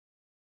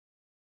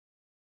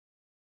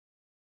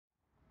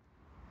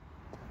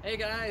Hey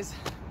guys,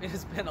 it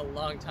has been a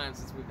long time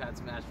since we've had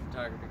some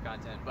astrophotography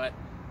content, but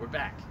we're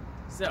back.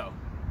 So,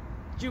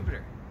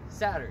 Jupiter,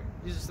 Saturn,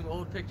 these are some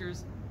old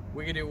pictures.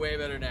 We can do way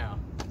better now.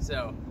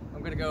 So,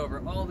 I'm gonna go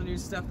over all the new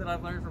stuff that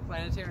I've learned for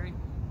planetary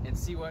and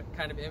see what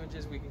kind of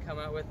images we can come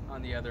out with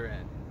on the other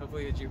end.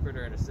 Hopefully a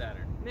Jupiter and a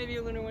Saturn. Maybe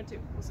a lunar one too,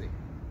 we'll see.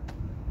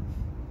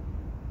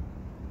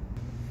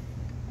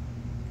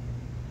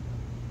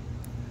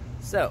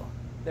 So,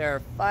 there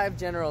are 5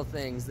 general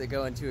things that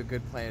go into a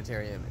good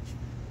planetary image.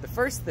 The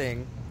first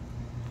thing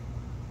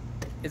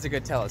is a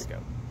good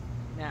telescope.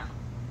 Now,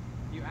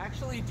 you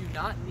actually do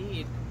not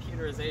need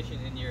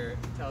computerization in your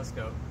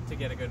telescope to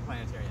get a good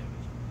planetary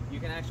image. You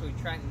can actually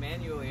track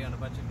manually on a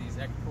bunch of these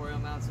equatorial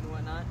mounts and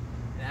whatnot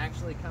and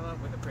actually come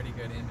up with a pretty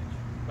good image.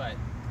 But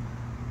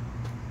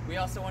we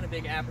also want a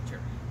big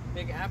aperture.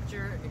 Big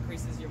aperture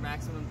increases your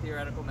maximum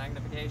theoretical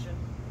magnification,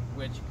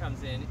 which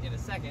comes in a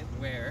second,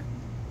 where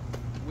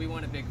we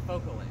want a big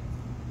focal length.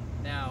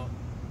 Now,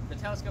 the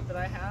telescope that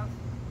I have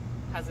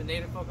has a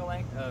native focal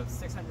length of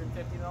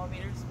 650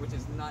 millimeters, which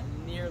is not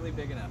nearly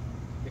big enough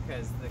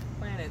because the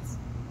planets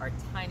are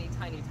tiny,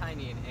 tiny,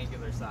 tiny in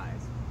angular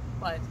size.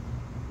 But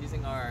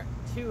using our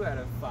 2 out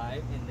of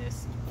 5 in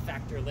this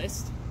factor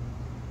list,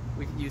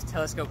 we can use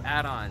telescope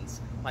add-ons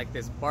like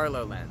this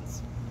Barlow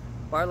lens.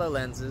 Barlow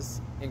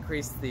lenses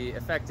increase the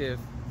effective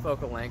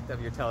focal length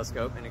of your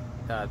telescope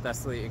and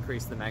thusly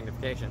increase the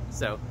magnification.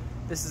 So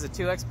this is a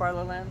 2x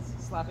Barlow lens.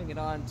 Slapping it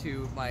on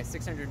to my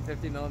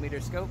 650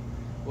 millimeter scope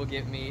will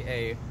give me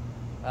a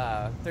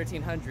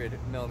 1300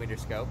 millimeter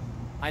scope.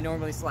 I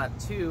normally slap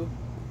 2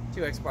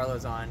 2x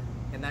Barlows on,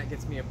 and that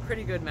gets me a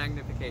pretty good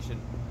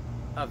magnification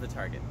of the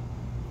target.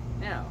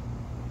 Now,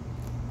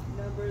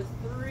 number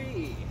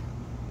 3,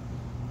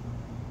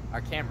 our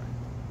camera.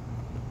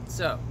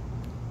 So,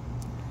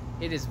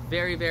 it is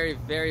very, very,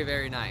 very,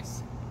 very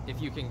nice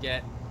if you can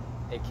get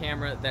a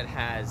camera that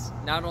has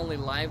not only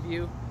live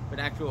view, but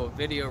actual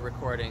video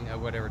recording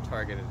of whatever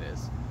target it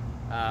is.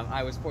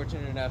 I was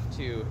fortunate enough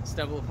to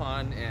stumble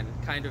upon and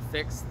kind of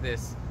fix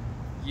this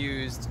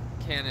used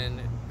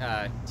Canon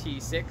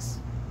T6,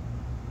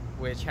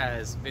 which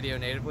has video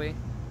natively,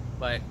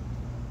 but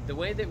the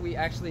way that we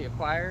actually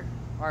acquire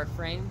our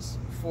frames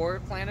for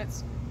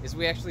planets is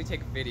we actually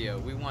take video.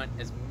 We want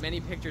as many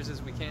pictures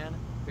as we can,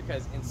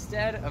 because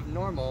instead of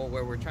normal,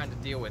 where we're trying to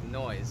deal with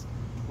noise,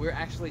 we're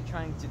actually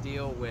trying to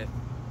deal with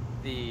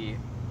the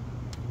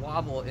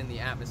wobble in the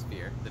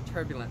atmosphere, the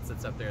turbulence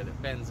that's up there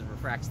that bends and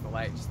refracts the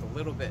light just a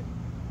little bit.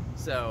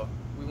 So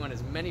we want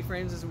as many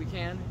frames as we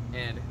can,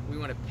 and we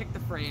want to pick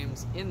the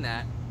frames in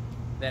that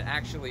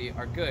actually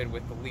are good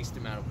with the least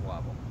amount of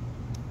wobble.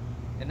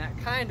 And that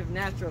kind of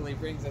naturally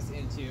brings us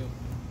into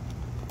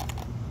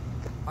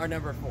our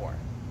number 4,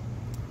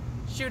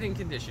 shooting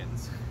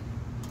conditions.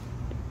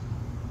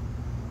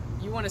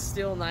 You want a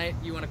still night,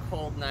 you want a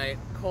cold night.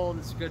 Cold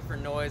is good for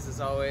noise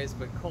as always,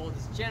 but cold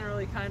is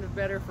generally kind of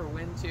better for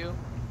wind too.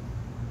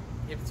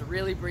 If it's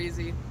really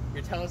breezy,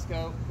 your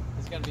telescope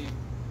is going to be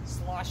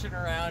sloshing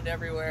around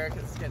everywhere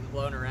because it's getting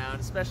blown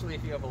around, especially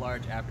if you have a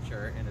large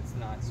aperture and it's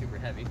not super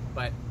heavy.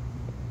 But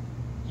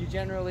you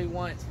generally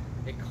want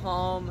a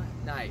calm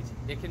night.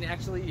 It can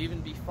actually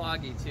even be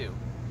foggy too.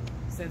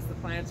 Since the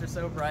planets are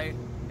so bright,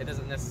 it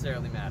doesn't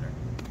necessarily matter.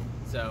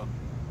 So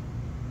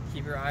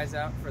keep your eyes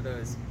out for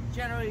those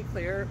generally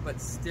clear but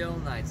still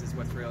nights is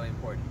what's really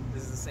important.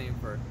 This is the same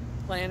for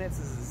planets,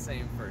 this is the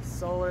same for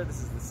solar,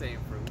 this is the same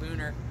for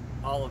lunar,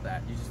 all of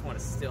that. You just want a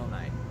still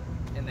night.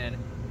 And then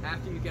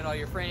after you get all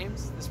your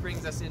frames, this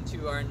brings us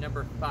into our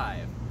number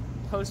 5,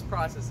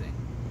 post-processing.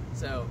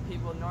 So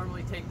people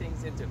normally take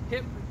things into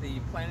PIP, the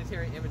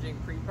planetary imaging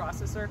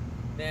preprocessor,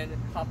 then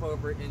hop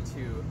over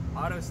into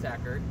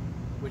AutoStacker,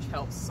 which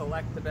helps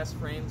select the best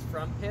frames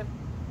from PIP,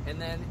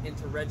 and then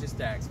into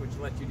Registax, which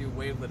lets you do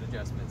wavelet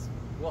adjustments.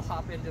 We'll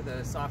hop into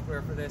the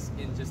software for this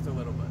in just a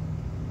little bit.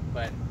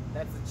 But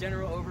that's the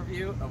general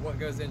overview of what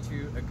goes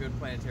into a good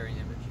planetary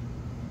image.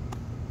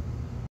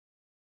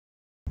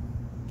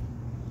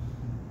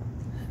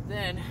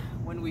 Then,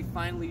 when we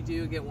finally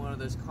do get one of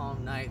those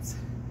calm nights,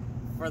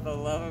 for the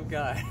love of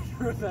God,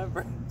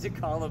 remember to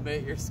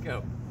collimate your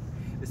scope.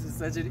 This is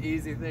such an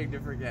easy thing to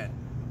forget,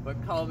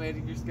 but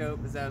collimating your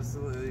scope is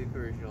absolutely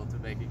crucial to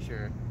making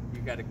sure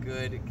you've got a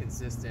good,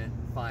 consistent,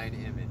 fine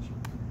image.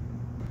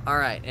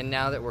 Alright, and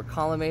now that we're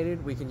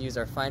collimated, we can use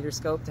our finder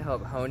scope to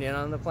help hone in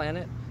on the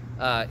planet.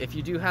 If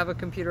you do have a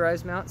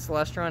computerized mount,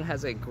 Celestron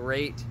has a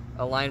great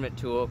alignment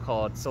tool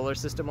called Solar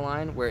System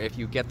Align, where if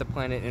you get the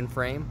planet in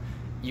frame,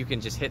 you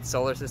can just hit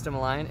Solar System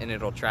Align and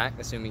it'll track,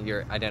 assuming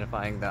you're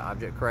identifying the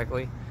object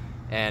correctly.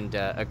 And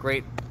a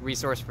great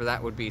resource for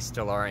that would be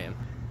Stellarium.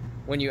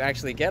 When you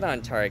actually get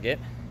on target,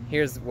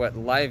 here's what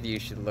live view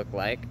should look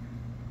like.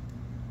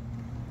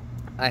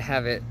 I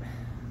have it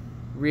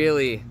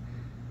really,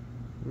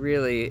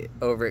 really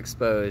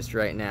overexposed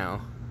right now,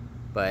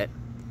 but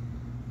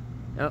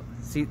oh,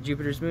 see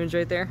Jupiter's moons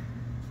right there?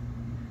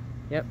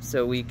 Yep,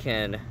 so we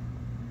can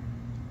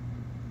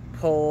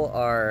pull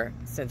our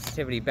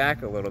sensitivity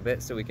back a little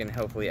bit so we can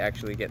hopefully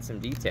actually get some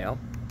detail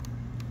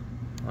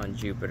on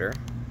Jupiter.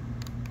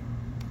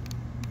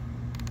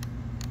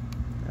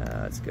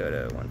 Let's go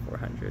to 1/400.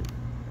 400.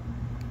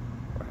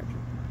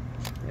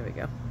 There we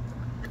go.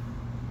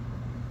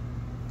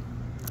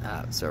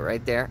 So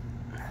right there.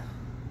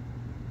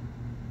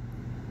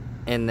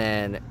 And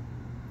then,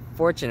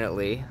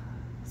 fortunately,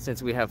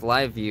 since we have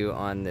live view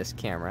on this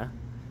camera,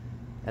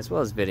 as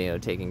well as video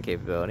taking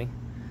capability,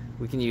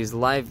 we can use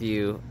live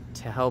view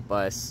to help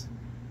us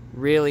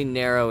really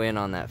narrow in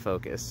on that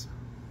focus.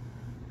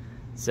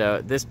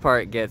 So this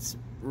part gets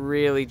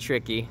really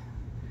tricky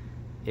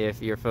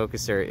if your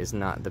focuser is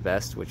not the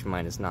best, which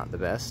mine is not the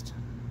best.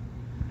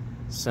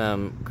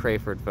 Some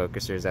Crayford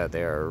focusers out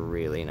there are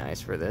really nice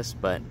for this,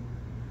 but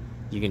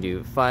you can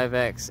do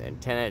 5x and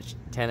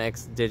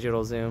 10x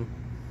digital zoom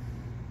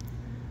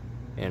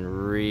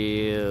and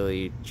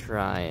really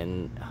try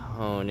and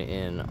hone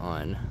in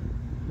on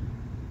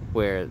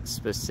where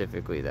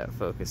specifically that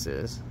focus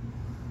is.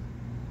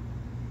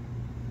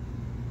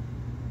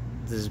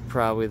 This is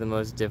probably the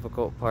most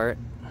difficult part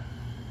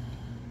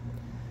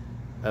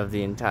of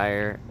the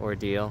entire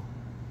ordeal.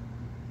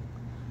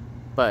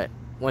 But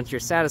once you're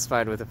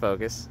satisfied with the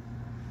focus,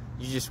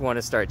 you just want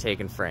to start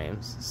taking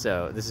frames.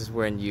 So this is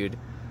when you'd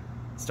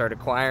start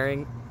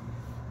acquiring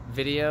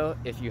video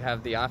if you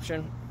have the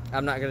option.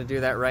 I'm not going to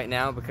do that right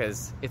now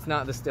because it's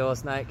not the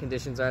stillest night,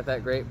 conditions aren't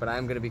that great, but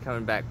I'm going to be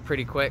coming back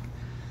pretty quick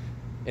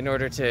in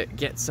order to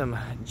get some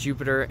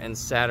Jupiter and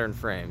Saturn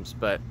frames.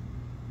 But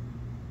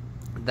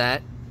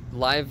that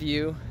live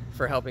view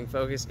for helping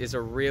focus is a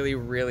really,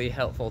 really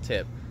helpful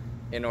tip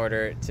in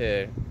order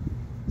to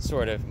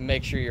sort of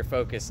make sure your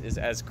focus is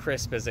as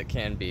crisp as it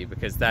can be,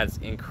 because that's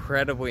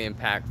incredibly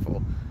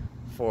impactful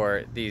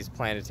for these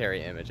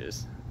planetary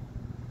images.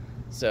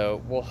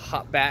 So we'll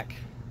hop back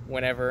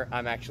whenever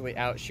I'm actually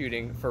out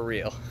shooting for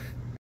real.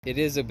 It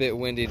is a bit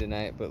windy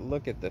tonight, but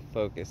look at the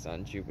focus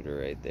on Jupiter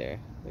right there.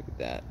 Look at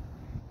that.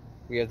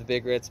 We have the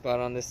big red spot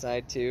on this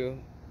side too,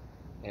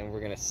 and we're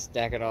gonna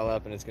stack it all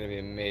up and it's gonna be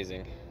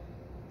amazing.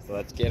 So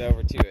let's get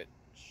over to it.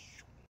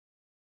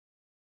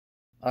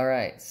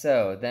 Alright,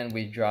 so then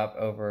we drop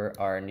over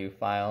our new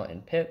file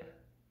in pip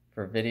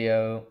for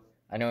video.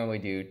 I normally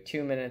do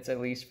 2 minutes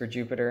at least for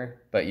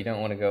Jupiter, but you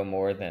don't want to go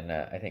more than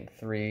I think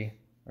 3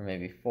 or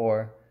maybe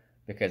 4,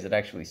 because it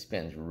actually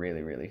spins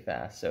really, really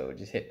fast. So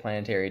just hit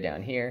planetary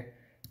down here.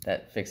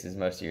 That fixes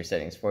most of your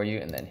settings for you,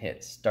 and then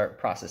hit start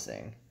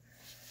processing.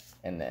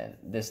 And then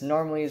this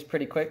normally is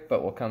pretty quick,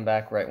 but we'll come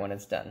back right when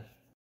it's done.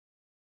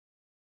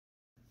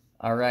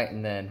 Alright,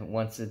 and then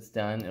once it's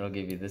done, it'll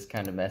give you this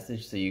kind of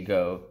message. So you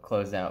go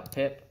close out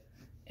pip,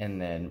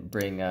 and then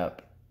bring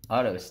up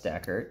auto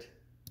stackert.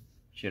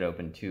 Should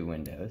open 2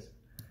 windows.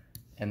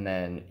 And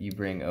then you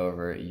bring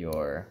over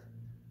your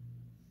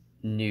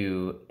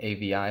new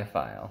AVI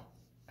file.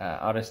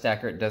 Auto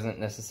stackert doesn't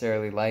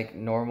necessarily like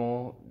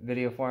normal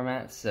video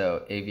formats,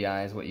 so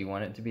AVI is what you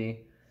want it to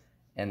be.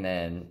 And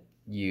then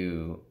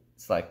you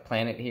select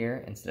planet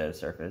here instead of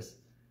surface.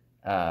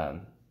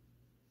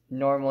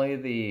 Normally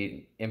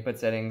the input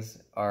settings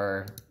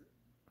are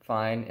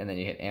fine, and then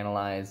you hit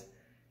analyze.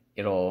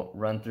 It'll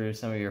run through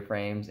some of your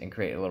frames and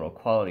create a little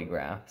quality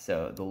graph.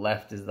 So the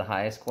left is the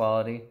highest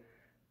quality,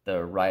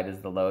 the right is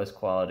the lowest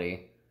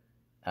quality.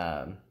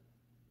 The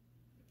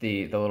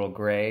little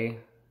gray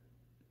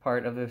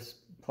part of this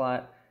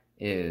plot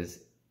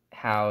is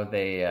how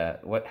they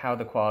how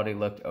the quality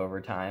looked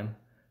over time.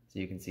 So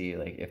you can see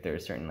like if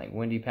there's certain like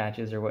windy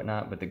patches or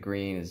whatnot, but the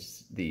green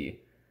is the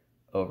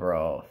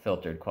overall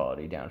filtered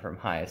quality down from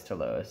highest to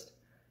lowest.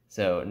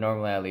 So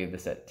normally I leave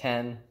this at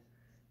 10,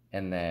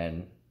 and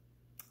then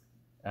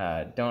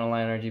don't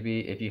align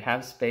RGB. If you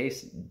have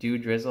space, do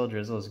drizzle.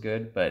 Drizzle is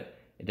good, but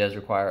it does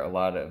require a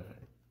lot of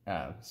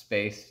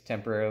space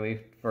temporarily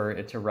for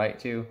it to write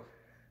to.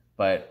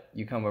 But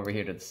you come over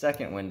here to the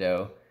second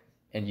window,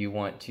 and you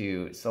want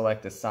to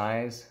select a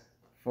size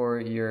for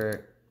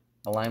your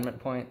alignment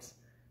points.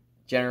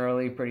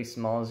 Generally pretty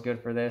small is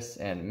good for this,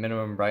 and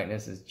minimum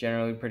brightness is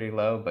generally pretty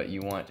low, but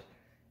you want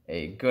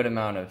a good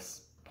amount of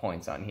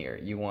points on here.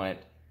 You want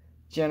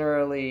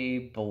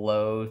generally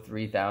below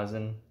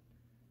 3000,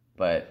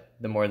 but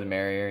the more the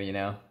merrier, you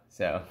know?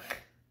 So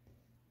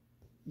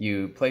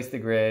you place the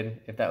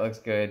grid. If that looks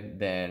good,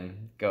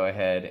 then go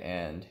ahead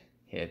and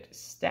hit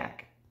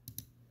stack.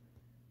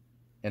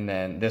 And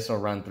then this will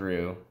run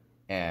through,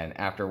 and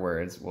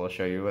afterwards we'll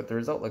show you what the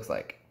result looks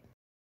like.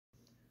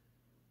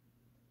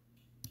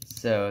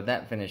 So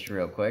that finished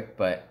real quick,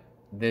 but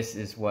this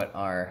is what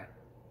our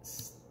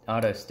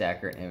auto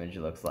stacker image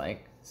looks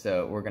like.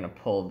 So we're going to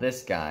pull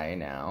this guy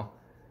now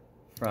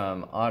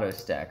from auto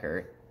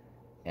stacker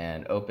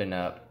and open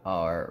up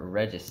our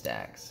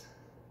Registax,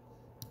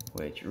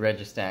 which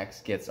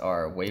Registax gets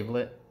our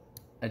wavelet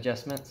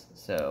adjustments.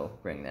 So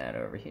bring that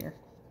over here.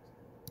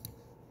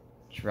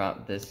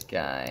 Drop this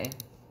guy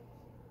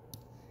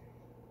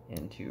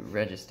into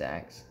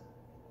Registax.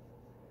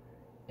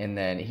 And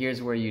then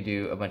here's where you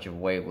do a bunch of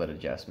wavelet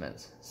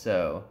adjustments.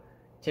 So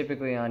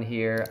typically on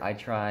here, I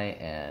try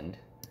and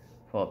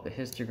pull up the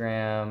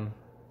histogram.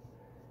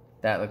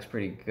 That looks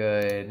pretty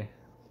good.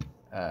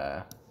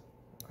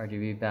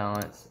 RGB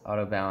balance,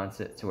 auto balance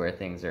it to where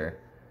things are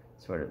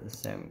sort of the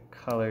same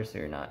color so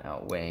you're not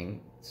outweighing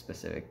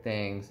specific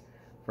things.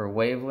 For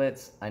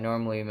wavelets, I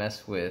normally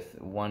mess with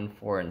 1,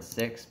 4, and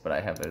 6, but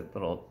I have a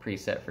little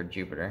preset for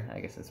Jupiter. I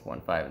guess it's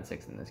 1, 5, and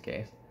 6 in this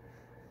case.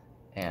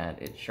 And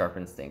it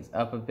sharpens things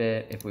up a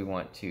bit. If we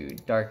want to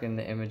darken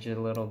the image a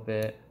little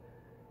bit,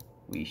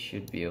 we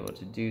should be able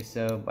to do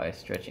so by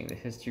stretching the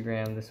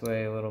histogram this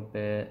way a little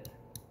bit.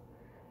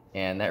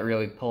 And that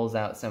really pulls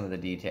out some of the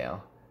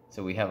detail.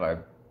 So we have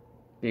our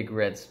big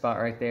red spot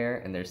right there,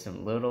 and there's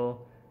some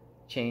little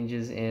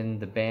changes in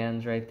the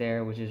bands right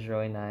there, which is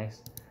really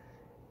nice.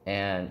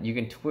 And you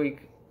can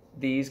tweak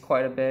these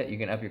quite a bit. You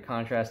can up your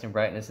contrast and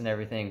brightness and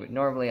everything, but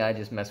normally I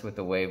just mess with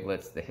the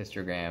wavelets, the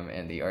histogram,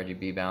 and the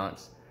RGB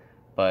balance.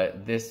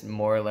 But this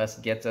more or less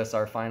gets us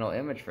our final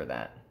image for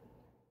that.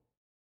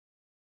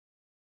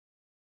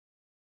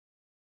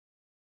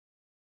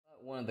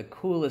 One of the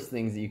coolest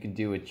things that you can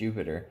do with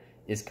Jupiter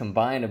is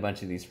combine a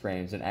bunch of these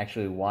frames and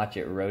actually watch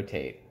it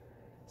rotate.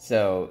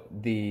 So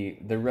the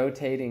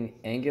rotating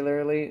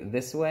angularly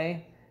this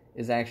way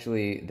is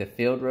actually the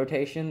field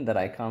rotation that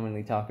I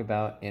commonly talk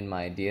about in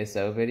my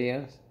DSO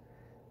videos.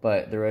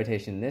 But the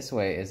rotation this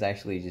way is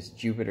actually just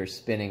Jupiter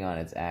spinning on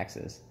its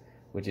axis,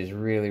 which is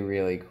really,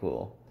 really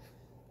cool.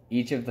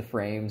 Each of the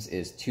frames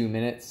is 2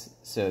 minutes,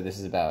 so this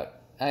is about,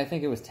 I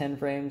think it was 10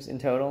 frames in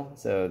total,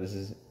 so this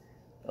is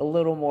a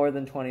little more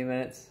than 20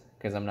 minutes,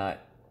 because I'm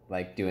not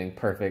like doing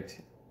perfect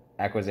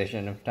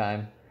acquisition of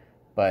time,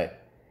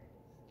 but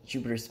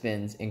Jupiter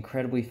spins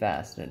incredibly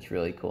fast, and it's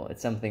really cool.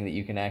 It's something that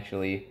you can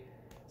actually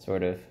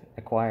sort of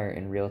acquire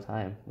in real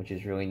time, which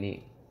is really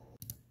neat.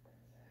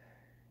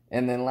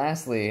 And then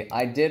lastly,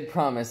 I did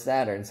promise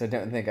Saturn, so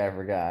don't think I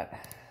forgot.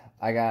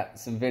 I got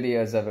some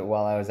videos of it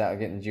while I was out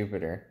getting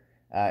Jupiter.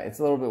 It's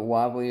a little bit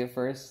wobbly at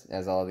first,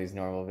 as all these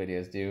normal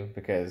videos do,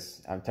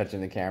 because I'm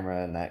touching the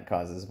camera and that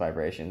causes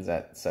vibrations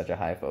at such a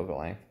high focal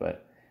length.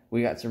 But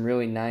we got some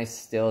really nice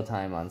still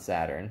time on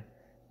Saturn,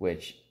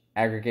 which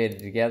aggregated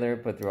together,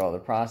 put through all the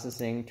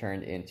processing,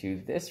 turned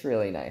into this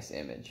really nice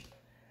image,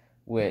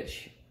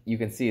 which you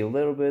can see a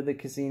little bit of the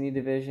Cassini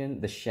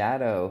division. The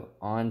shadow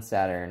on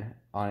Saturn,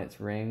 on its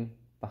ring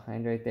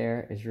behind right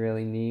there, is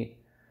really neat.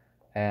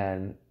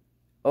 And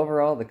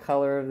overall, the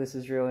color of this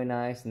is really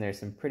nice, and there's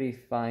some pretty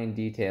fine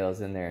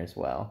details in there as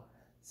well.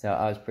 So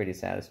I was pretty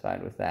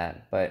satisfied with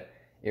that. But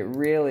it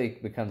really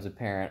becomes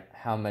apparent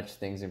how much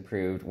things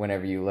improved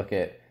whenever you look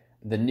at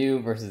the new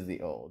versus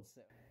the old.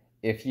 So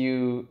if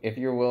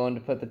you're willing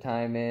to put the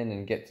time in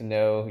and get to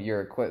know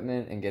your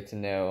equipment and get to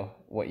know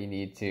what you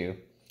need to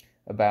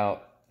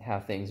about how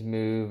things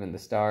move and the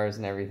stars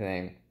and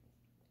everything,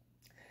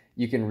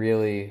 you can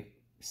really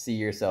see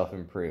yourself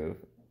improve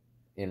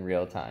in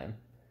real time.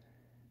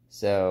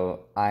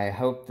 So I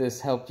hope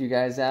this helped you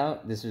guys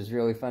out. This was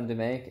really fun to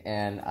make,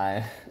 and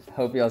I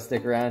hope y'all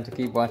stick around to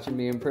keep watching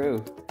me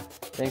improve.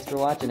 Thanks for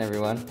watching,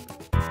 everyone.